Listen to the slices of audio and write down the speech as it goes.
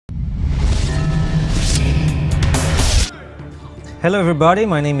Hello everybody,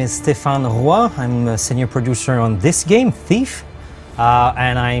 my name is Stephane Roy. I'm a senior producer on this game, Thief.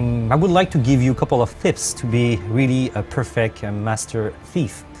 And I would like to give you a couple of tips to be really a perfect master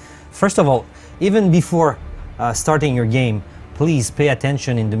thief. First of all, even before starting your game, please pay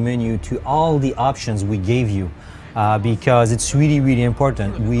attention in the menu to all the options we gave you. Because it's really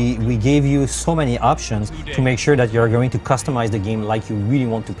important. We gave you so many options to make sure that you're going to customize the game like you really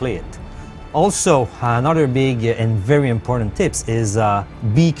want to play it. Also, another big and very important tips is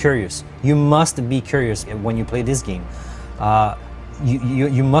be curious. You must be curious when you play this game.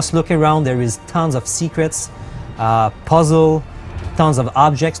 You must look around. There is tons of secrets, puzzle, tons of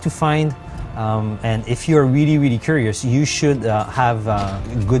objects to find. And if you're really curious, you should have a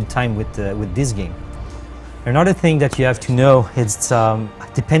good time with this game. Another thing that you have to know is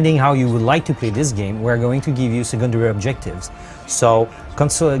depending how you would like to play this game, we're going to give you secondary objectives. So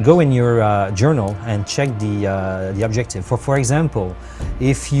go in your journal and check the objective. For example,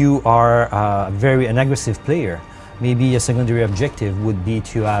 if you are an aggressive player, maybe a secondary objective would be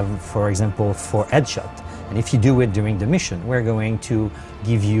to have, for example, 4 headshots. And if you do it during the mission, we're going to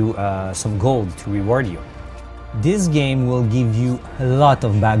give you some gold to reward you. This game will give you a lot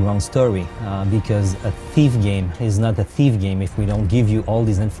of background story because a thief game is not a thief game if we don't give you all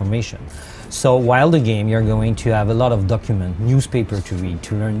this information. So while the game, you're going to have a lot of document, newspaper to read,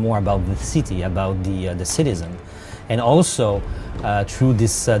 to learn more about the city, about the citizen. And also, through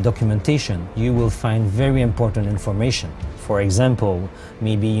this documentation, you will find very important information. For example,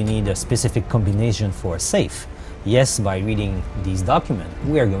 maybe you need a specific combination for a safe. Yes, by reading these documents,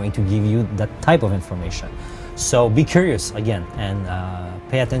 we are going to give you that type of information. So be curious again and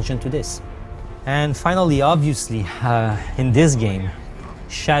pay attention to this. And finally, obviously, in this game,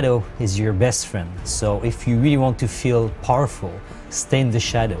 shadow is your best friend. So if you really want to feel powerful, stay in the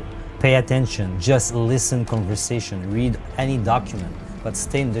shadow. Pay attention, just listen conversation, read any document, but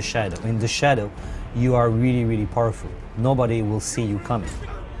stay in the shadow. In the shadow, you are really powerful. Nobody will see you coming.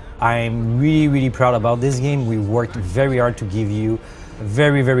 I'm really proud about this game. We worked very hard to give you a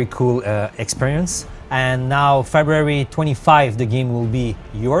very cool experience. And now, February 25, the game will be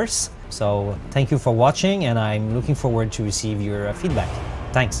yours. So thank you for watching, and I'm looking forward to receive your feedback.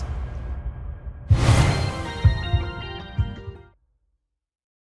 Thanks.